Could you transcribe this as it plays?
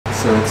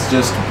So it's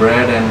just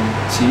bread and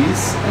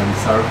cheese and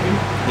sour cream?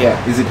 Yeah.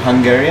 Is it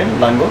Hungarian?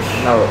 Lángos?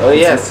 No.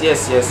 Yes.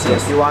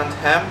 You want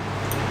ham?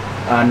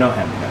 No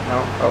ham.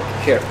 No.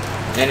 Okay. Here.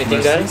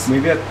 Anything, guys?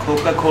 Maybe a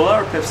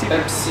Coca-Cola or Pepsi?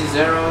 Pepsi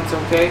Zero. It's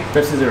okay.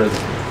 Pepsi Zero is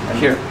okay.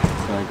 Here.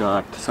 So I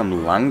got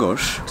some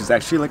Lángos, which is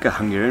actually like a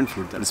Hungarian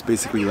food that is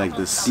basically like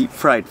this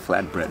deep-fried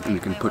flatbread, and you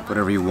can put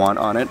whatever you want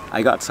on it.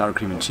 I got sour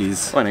cream and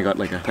cheese, and I got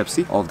like a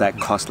Pepsi. All of that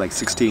cost like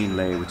 16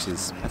 lei, which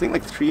is I think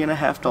like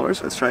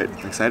 $3.50. Let's try it.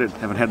 I'm excited.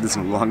 Haven't had this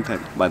in a long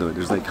time. By the way,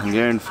 there's like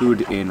Hungarian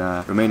food in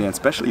Romania,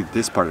 especially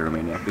this part of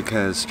Romania,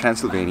 because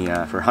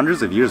Transylvania for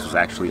hundreds of years was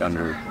actually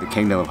under the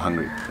Kingdom of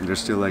Hungary, and there's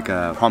still like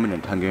a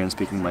prominent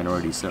Hungarian-speaking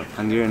minority. So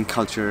Hungarian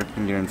culture,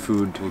 Hungarian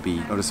food will be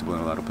noticeable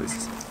in a lot of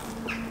places.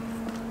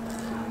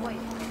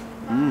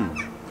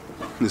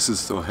 This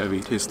is so heavy.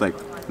 It tastes like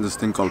this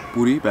thing called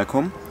puri back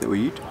home that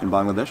we eat in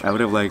Bangladesh. I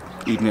would have like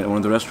eaten it at one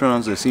of the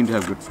restaurants. They seem to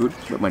have good food,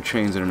 but my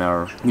train's in an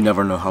hour. You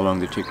never know how long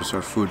they take to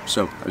serve food,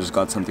 so I just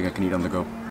got something I can eat on the go.